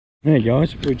Hey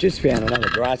guys, we just found another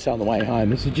grass on the way home.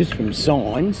 This is just from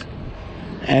Signs,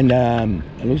 and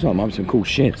it looks like I'm some cool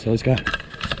shit, so let's go.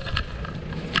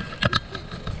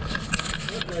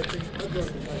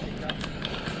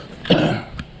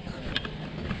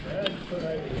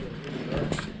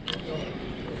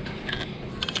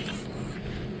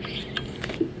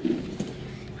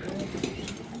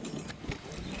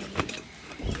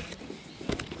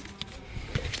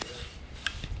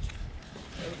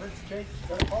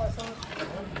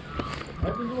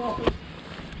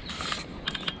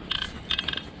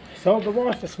 Sold the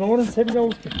wife this morning,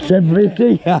 $7.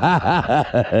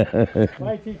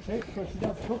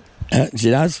 $7.50. She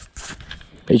does?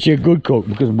 Is she a good cook?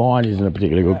 Because mine isn't a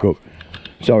particularly good cook.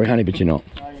 Sorry honey, but you're not.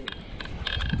 There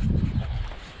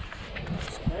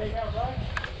you go, bro. I'll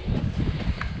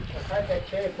take that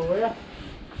chair for you.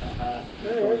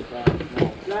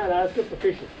 No, it's good for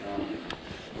fishing.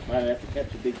 Might have to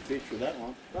catch a big fish with that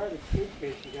one. Big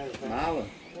fish, you go to Marlin.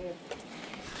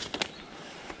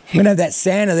 I'm going to have that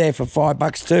Santa there for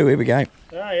 $5 too. Here we go.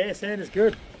 Oh yeah, Santa's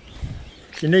good.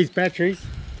 She needs batteries.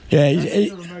 Yeah,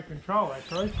 remote control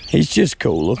actually. he's just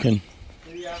cool looking.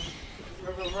 The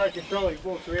remote control, he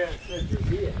walks around and says you're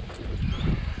here.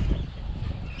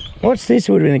 What's this?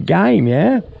 Would have been a game,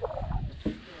 yeah?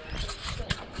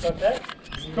 Got that?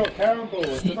 It's called Carrom Ball.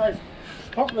 It's the most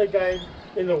popular game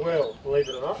in the world, believe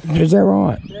it or not. Is that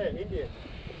right? Yeah, India.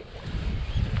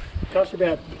 Costs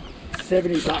about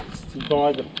 $70 to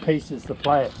buy the pieces to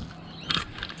play it.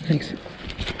 Thanks.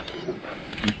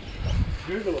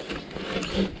 Google it.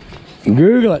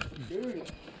 Google it. Google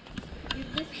it.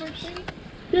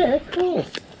 Yeah, of course.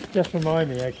 Just remind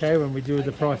me, okay, when we do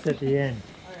the price at the end.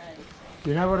 Alright.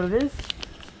 Do you know what it is?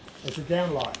 It's a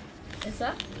down light. Is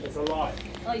that? It's a light.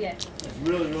 Oh yeah. It's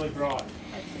really, really bright.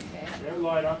 That's okay. You don't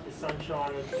light up the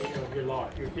sunshine at the end of your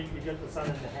light. You think you got the sun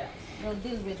in the house. We'll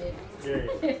deal with it. Yeah.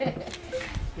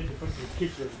 Need to put some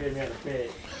kids getting out of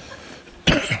bed.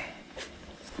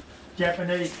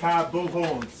 Japanese car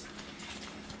bullhorns.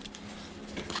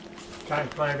 Can't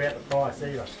complain about the price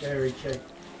either. Very cheap.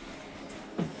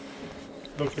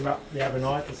 Looked them up the other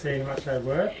night to see how much they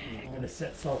were, and the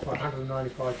set sold for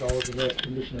 $195 in air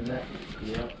condition and that.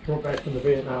 Yeah. Brought back from the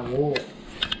Vietnam War.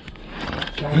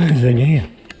 What is in here?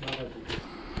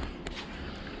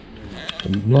 A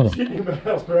lot of... Sitting in the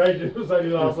house for ages. It was only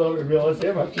last night we realised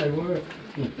how much they were.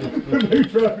 We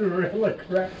drove around like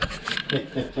crap.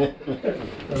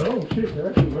 Oh shit, they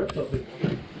actually worked something.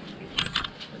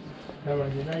 Come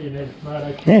on, you know you need a smart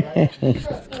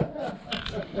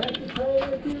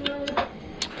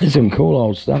There's some cool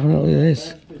old stuff, look at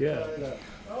this. Yeah.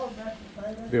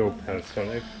 The old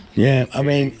Panasonic. Yeah, I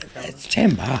mean, it's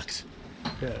 $10.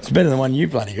 Yeah. It's better than the one you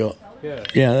bloody got. Yeah.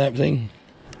 Yeah, that thing.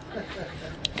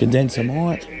 Condenser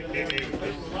mic.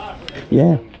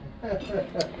 Yeah.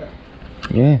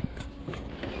 Yeah.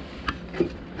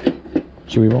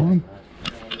 Should we buy them?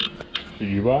 Did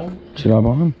you buy them? Should I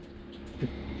buy them?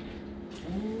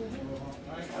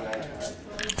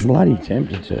 Bloody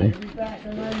tempted to.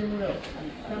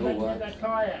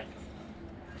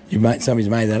 Somebody's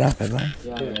made that up, have they?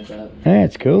 Yeah. Yeah,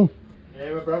 it's cool.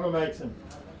 Yeah, my brother makes them.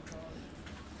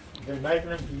 Been making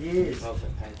them for years. Yeah,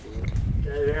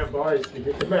 they don't buy it. As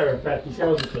a matter of fact, he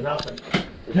sells them for nothing.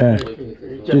 Yeah.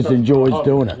 He Just enjoys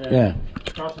doing it, yeah.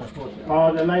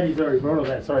 Oh, the lady's already brought all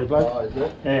that. Sorry, bloke. Oh, is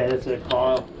it? Yeah, that's her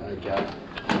Kyle. Okay.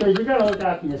 So you got to look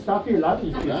after your stuff here, love.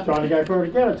 You're just trying to go for it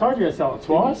again. I told you to sell it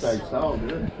twice. So sold,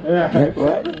 isn't it? Yeah. I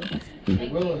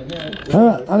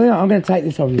think I'm going to take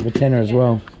this off you for tenner as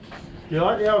well. You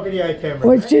like the old video camera?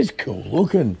 Well, it's just cool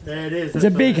looking. Yeah, it is. It's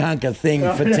a big hunk of thing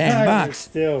for $10.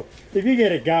 Still, if you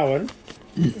get it going,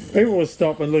 people will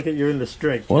stop and look at you in the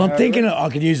street. Well, I'm thinking I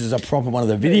could use it as a prop of one of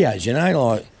the videos, you know,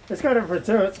 like It's got it for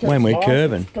two. It's got when we're slides,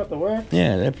 curving. It's got the work.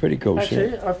 Yeah, they're pretty cool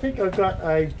Actually, shit. I think I've got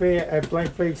a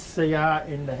blank VCR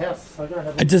in the house. I don't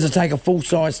have a... Does it take a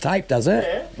full-size tape, does it?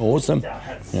 Yeah. Awesome. Yeah,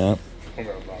 that's- Yeah. I'm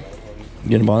going to buy that one. You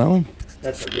going to buy that one?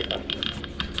 That's a good one.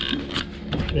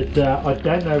 I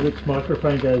don't know which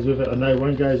microphone goes with it. I know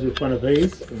one goes with one of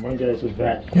these and one goes with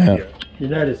that. Yeah. You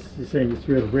notice you're seeing this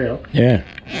reel to reel. Yeah.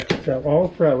 So I'll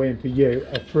throw in for you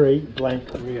a free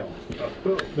blank reel.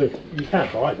 Look, you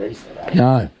can't buy these today.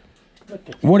 No.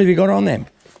 What have you got on them?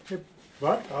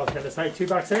 What? I was going to say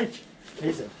 $2 each.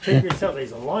 These are cheap yourself.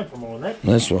 These are line for more than that.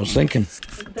 That's what I was thinking.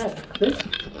 Look at that. This.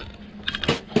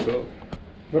 Cool.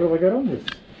 What have I got on this?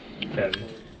 Yeah.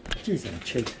 Jeez, I'm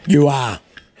cheap. You are.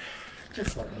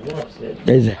 Just like my wife said.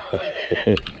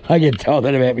 I get told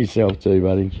that about myself too,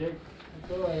 buddy. Cheap.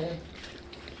 That's all I am.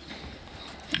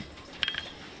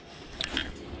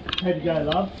 How'd you go,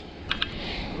 love?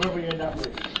 What did we end up with?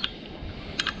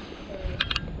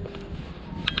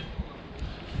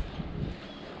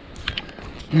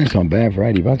 That's not bad for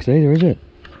 $80 either, is it?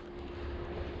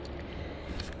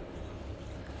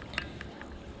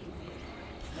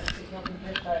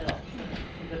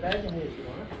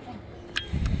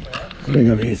 Bring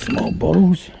over here some more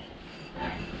bottles.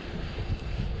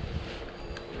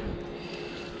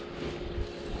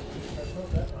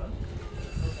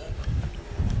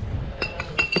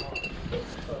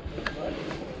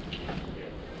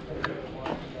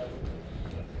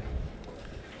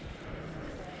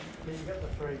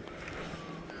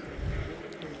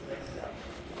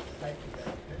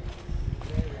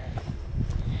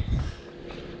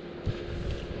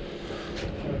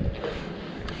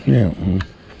 Yeah.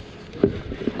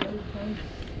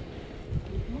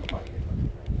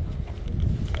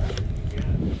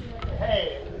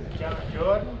 Hey, John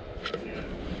Jordan.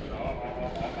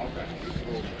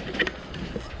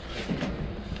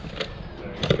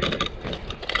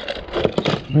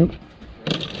 Nope.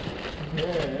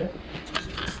 Yeah.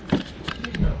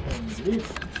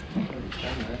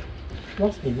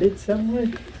 Lost me lid somewhere.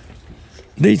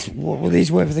 These, what will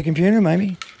these work for the computer,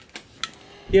 maybe?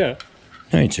 Yeah.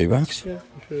 Only $2. Yeah, you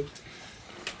should.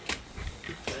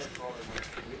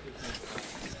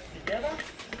 Together?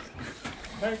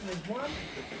 Taking as one,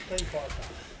 three $5.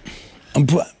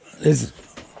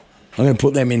 I'm going to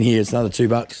put them in here. It's another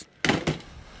 $2.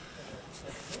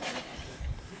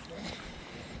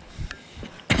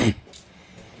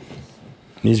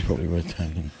 These are probably worth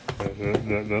taking.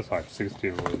 That's like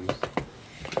 16 rooms.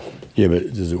 Yeah,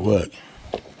 but does it work?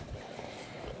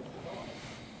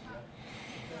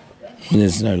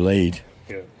 There's no lead.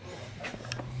 Yeah.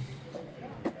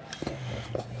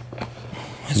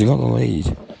 Has it got the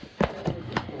lead?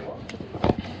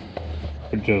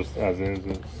 It just as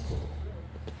is.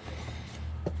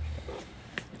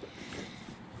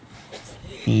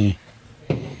 Yeah.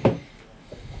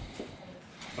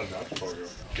 But that's for your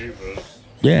neighbors.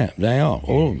 Yeah, they are.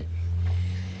 All of them.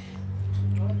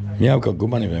 Yeah, I've got good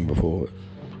money with them before.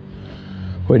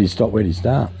 Where do you stop? Where do you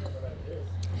start?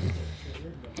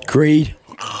 Creed.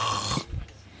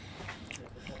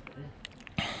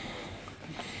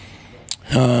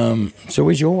 So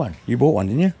where's your one? You bought one,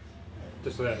 didn't you?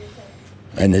 Just that.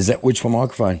 And is that which for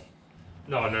microphone?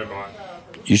 No, no, mine.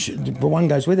 You should, but one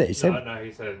goes with it. He said. No,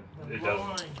 he said it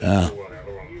doesn't. Ah. Well, the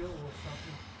other one.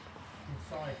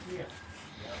 Inside here.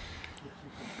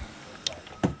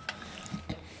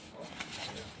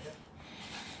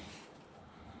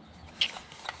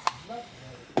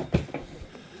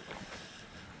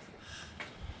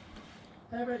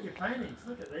 How about your paintings?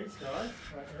 Look at these guys.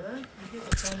 Right around. You get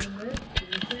the sun in there. Can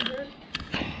you see that?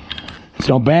 It's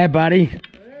not bad, buddy. Hey?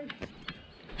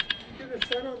 Get the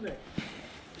sun on there.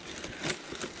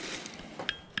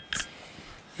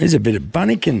 There's a bit of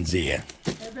bunnykins here.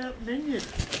 How about minions?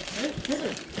 Hey, get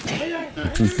it.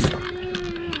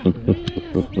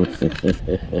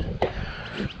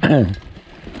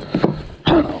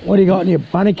 What do you got in your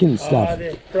bunnykin Oh, stuff?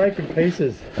 they're broken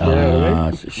pieces. Ah,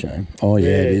 it's a shame. Oh yeah,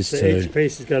 it is so too. each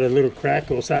piece has got a little crack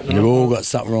or something. They've all got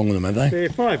something wrong with them, have they? They're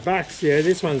 $5. Yeah,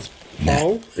 this one's Nah,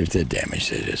 whole. if they're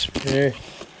damaged, they're just. Yeah.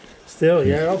 Still,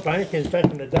 yeah, old Bunnykins back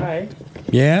in the day,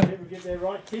 Yeah, they would get their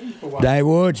right titty for one. they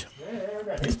would. Yeah, I've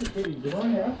got heaps of titties, you know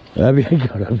now. Have you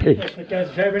got a big, It goes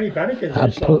to have any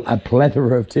Bunnykins. a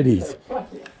plethora of titties?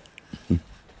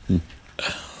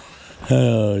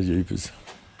 Oh, jeepers.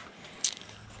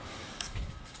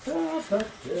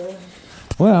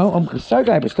 Well, I'm so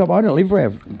glad to stop. I don't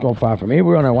live not far from here.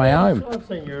 We're on our way home. I've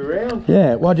seen you around.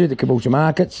 Yeah, well, I do the Caboolture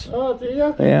markets. Oh, do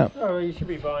you? Yeah. Oh, well, you should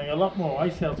be buying a lot more. I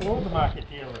sell to all the market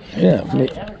dealers. Yeah, I me,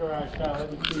 have a garage sale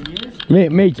every 2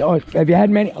 years. oh, have you had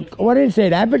many? Oh, I didn't see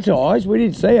it advertised. We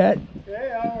didn't see it.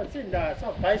 Yeah, oh, it's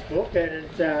on Facebook and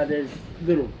it's, there's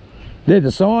little. They're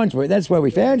the signs. That's where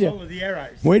we found you. All of the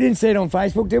arrows. We didn't see it on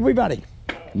Facebook, did we, buddy?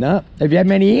 No. Have you had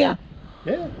many here?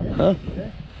 Yeah, yeah. Huh?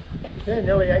 Yeah,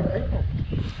 nearly 8 people.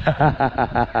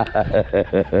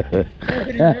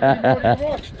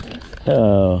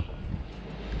 Oh.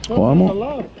 Well, I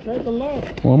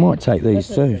Well, I might take these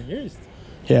too. Used.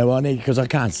 Yeah, well, I need because I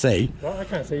can't see. Well, I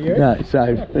can't see you. No,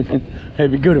 so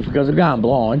it'd be good because I'm going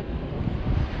blind.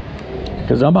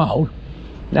 Because I'm old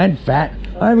and fat.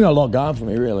 I haven't got a lot going for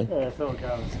me, really. Yeah, that's all it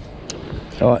goes.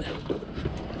 All right.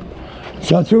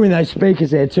 So I threw in those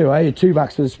speakers there too. I owe you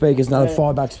 $2 for the speakers, another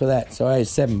 $5 for that. So I owe you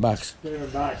 $7.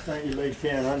 $7. Don't you leave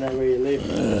town? I know where you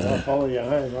live. I'll follow you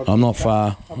home. I'm not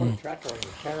far. I've got a tracker on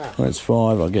your car. That's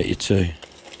 $5. I'll get you 2.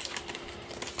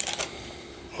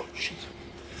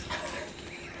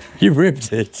 You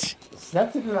ripped it.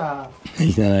 Snapped it off.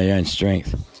 You don't know your own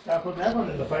strength. Can't put that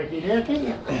one in the pokey now, can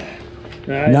you?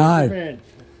 No. Man.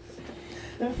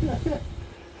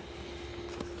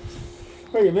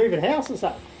 Where you moving house or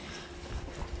something?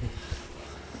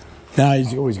 No,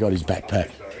 he's always got his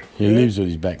backpack. He lives with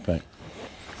his backpack.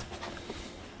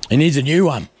 He needs a new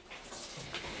one.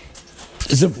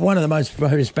 It's one of the most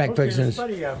famous backpacks. It's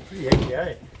pretty heavy,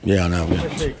 eh? Yeah, I know. Yeah.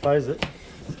 Let's see, close it.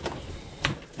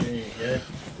 There you go.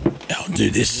 I'll do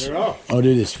this. You're off. I'll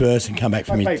do this first and come back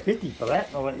for I me. pay 50 for that,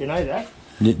 I'll let you know that.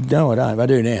 No, I don't. I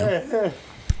do now. Yeah.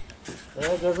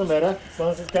 Well, it doesn't matter, as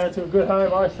long as it's going to a good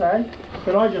home, I say.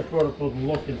 But I just brought it for the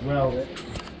look as well.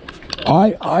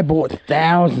 I bought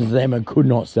thousands of them and could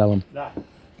not sell them. No.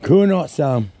 Could not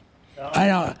sell them. No.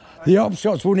 And the op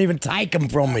shops wouldn't even take them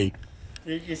from me.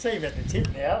 You see them at the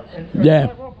tip now, and Yeah.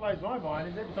 what blows my mind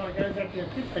is every time I go back to the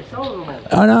tip, they sold them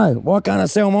all. I know. Why can't I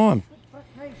sell mine?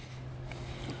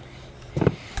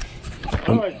 I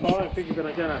always buy it thinking that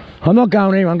I'm going to... I'm not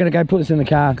going anywhere. I'm going to go put this in the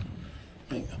car.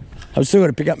 I've still got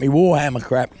to pick up my Warhammer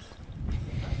crap.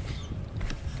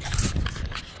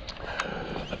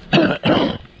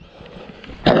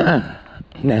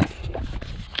 Now,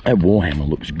 that Warhammer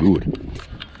looks good.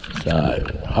 So,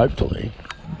 hopefully...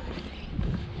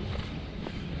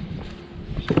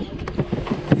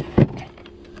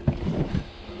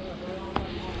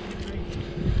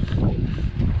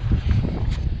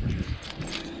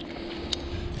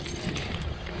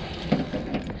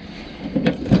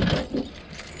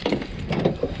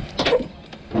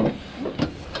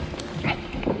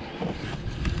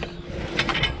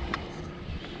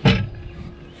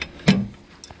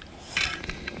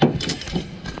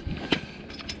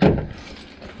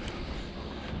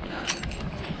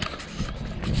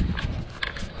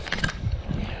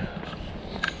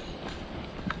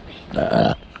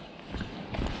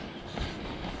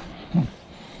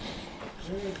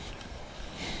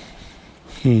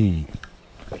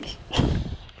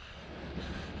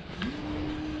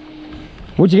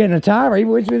 What'd you get an Atari?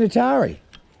 Where'd you get an Atari?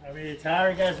 I mean,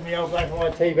 Atari goes to my old black and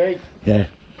white TV. Yeah.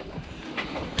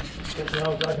 Gets the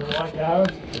old black and white cars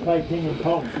to play King and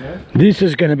Kong, you know? This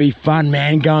is going to be fun,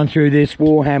 man, going through this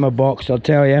Warhammer box, I'll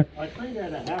tell you. I cleaned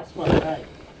out a house one day.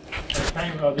 This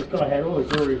guy had all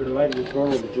the jewellery, but the lady was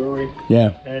brought all the jewellery.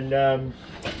 Yeah. And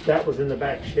that was in the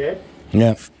back shed.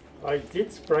 Yeah. I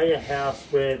did spray a house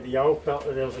where the old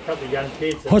fella, there was a couple of young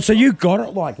kids. Oh, so you got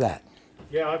it like that?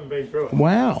 Yeah, I haven't been through it.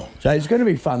 Wow. So it's going to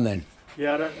be fun then.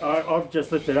 Yeah, I've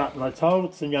just lifted it up and I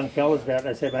told some young fellas about it.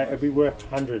 They said, mate, it'd be worth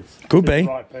hundreds. Could to be. the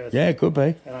right person. Yeah, it could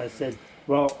be. And I said,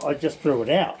 well, I just threw it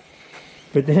out.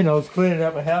 But then I was cleaning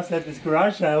up my house, had this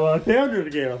garage sale, and I found it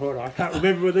again. I thought, I can't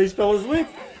remember where these fellas live.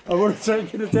 I want to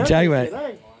take it down. Tell you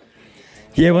what.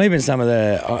 Yeah, well, even some of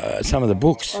the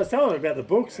books. I was telling them about the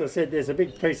books. I said, there's a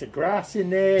big piece of grass in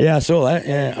there. Yeah, I saw that.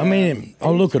 Yeah, I mean,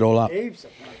 I'll look it all up. Heaps.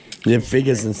 Yeah,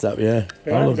 figures and stuff. Yeah.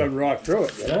 But I haven't gone right through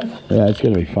it, you know. Yeah, it's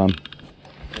going to be fun.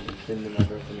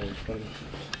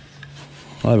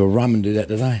 I'll have a rum and do that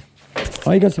today.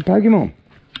 Oh, you got some Pokemon?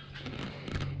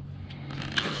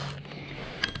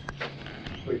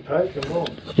 We poke them all.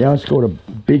 Yeah, I scored a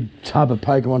big tub of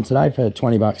Pokemon today for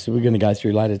 20 bucks. So we're going to go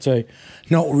through later too.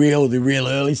 Not the real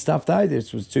early stuff though.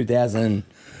 This was 2000,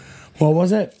 what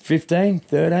was it? 15,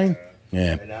 13?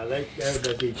 Yeah. And I let go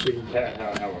the big kitty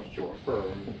cat. How was short for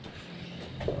them?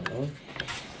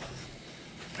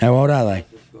 How old are they?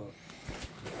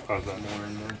 I was that more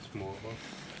in there, smaller.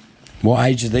 What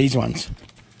age are these ones?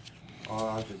 Oh,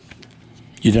 I just...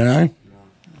 You don't know?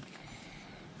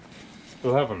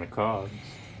 Still having the cards.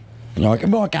 I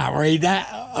can't read that.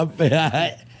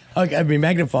 I got my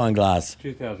magnifying glass.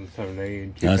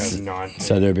 2017, No, 2019.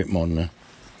 so they're a bit moderner.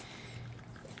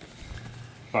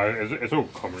 It's all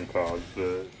common cards,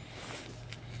 but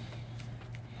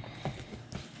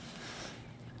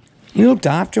You looked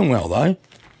after them well though.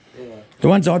 Yeah. The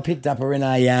ones I picked up are in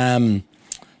a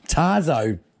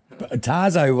Tarzo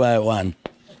one.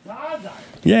 Tarzo?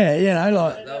 Yeah, you know,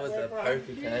 like That was a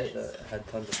poker case that had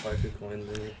tons of poker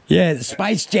coins in it. yeah, the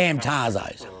Space Jam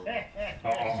Tarzos.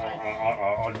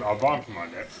 I bought for my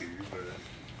nephew, but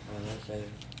I don't know, say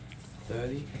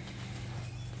 30.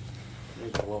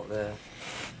 There's a lot there.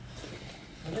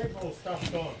 And they've all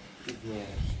stuffed on. Yeah,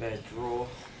 spare drawer.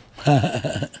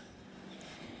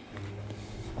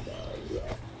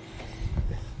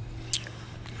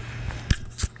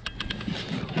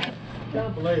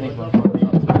 Can't believe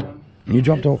it. You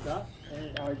dropped off.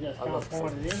 And I just can't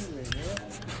find it anywhere,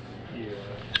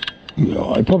 you know?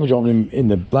 Yeah, I probably dropped him in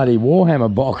the bloody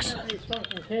Warhammer box. These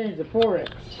fucking cans of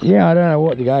 4X. Yeah, I don't know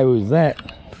what to go with that.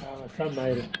 Some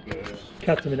made it.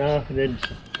 Cuts them in half and then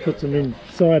puts them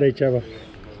inside each other.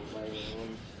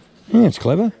 Yeah, it's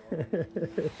clever.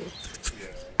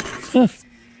 Huh.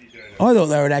 I thought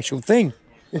they were an actual thing.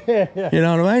 Yeah. You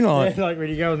know what I mean? Like, Like when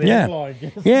you go on the Yeah. airline.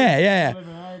 yeah.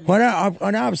 Well,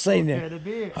 I know I've seen Had them. a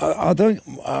beer. I think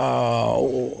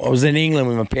I was in England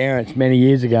with my parents many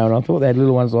years ago, and I thought they had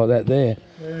little ones like that there.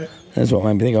 Yeah. That's what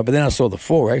made me think of. But then I saw the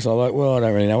 4X. I was like, well, I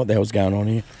don't really know what the hell's going on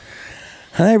here.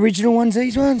 Are they original ones,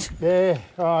 these ones? Yeah.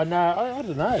 Oh no, I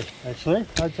don't know. Actually,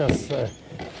 I just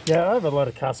yeah, I have a lot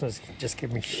of customers just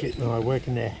give me shit when I work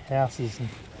in their houses, and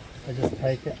I just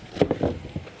take it. So,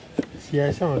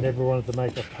 yeah, someone ever wanted to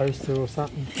make a poster or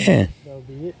something. Yeah. That'll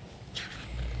be it.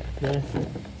 Yeah.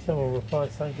 Someone will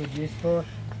find some good use for it.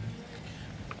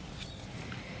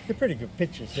 They're pretty good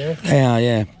pictures, yeah.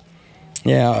 Yeah.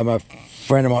 Yeah, I'm a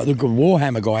friend of mine, the good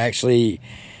Warhammer guy, actually,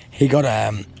 he got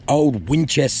a old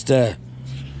Winchester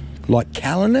like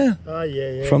calendar Oh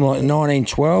yeah. from like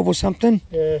 1912 or something,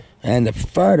 Yeah. and the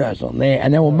photos on there,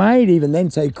 and they were made even then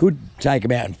so you could take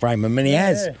them out and frame them, and he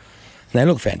has. Yeah. They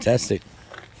look fantastic.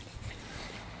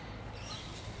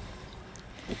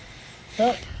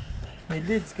 Oh, my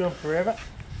lid's gone forever.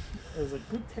 There's a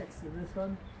good text in this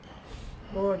one.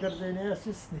 All I got to do now is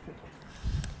just snip it.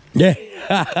 Yeah. Picked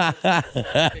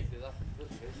it up and put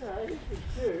it. No, you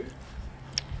can do.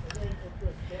 And then it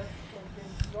just bounced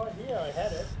something. Right here I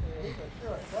had it. Yeah, I'm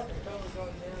sure I got it. It's only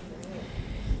gone down to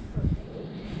here.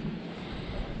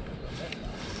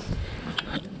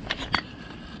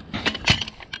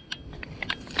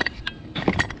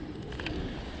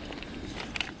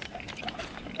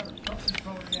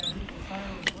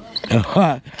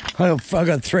 I've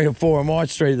got 3 or 4 on my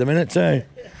street at the minute too.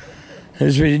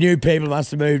 There's really new people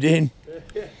must have moved in.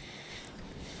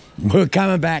 We were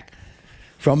coming back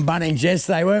from Bunnings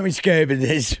yesterday, weren't we, Scoob? And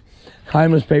there's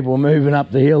homeless people moving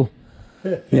up the hill.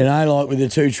 You know, like with the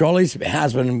 2 trolleys,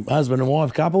 husband and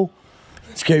wife couple.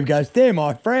 Scoob goes, they're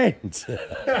my friends.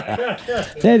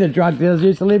 They're the drug dealers who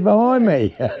used to live behind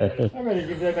me. I'm going to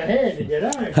give them a hand to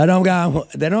get home. And I'm going,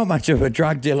 they're not much of a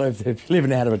drug dealer if they're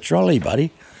living out of a trolley,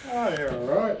 buddy. Oh, they're all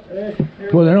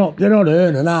right. Well, they're not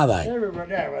earning, are they?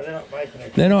 Everybody, no, well, they're not making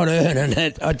it. They're not earning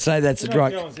it. I'd say that's a They're not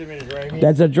drug. selling too many Remy.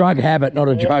 That's a drug habit, not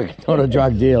a drug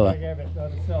Drug dealer. habit,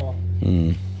 not a seller.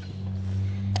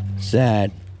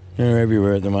 Sad. They're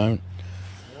everywhere at the moment.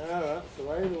 Oh, that's the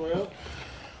way of the world.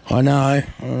 I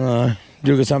know.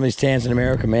 Look at some of these towns in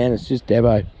America, man. It's just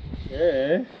Debo.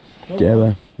 Yeah.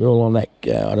 Debo. They're all on that,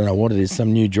 I don't know what it is,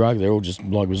 some new drug. They're all just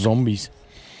like zombies.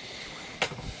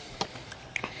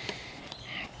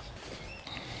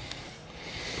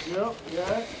 Yep,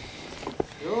 yeah.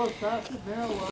 You're all started now.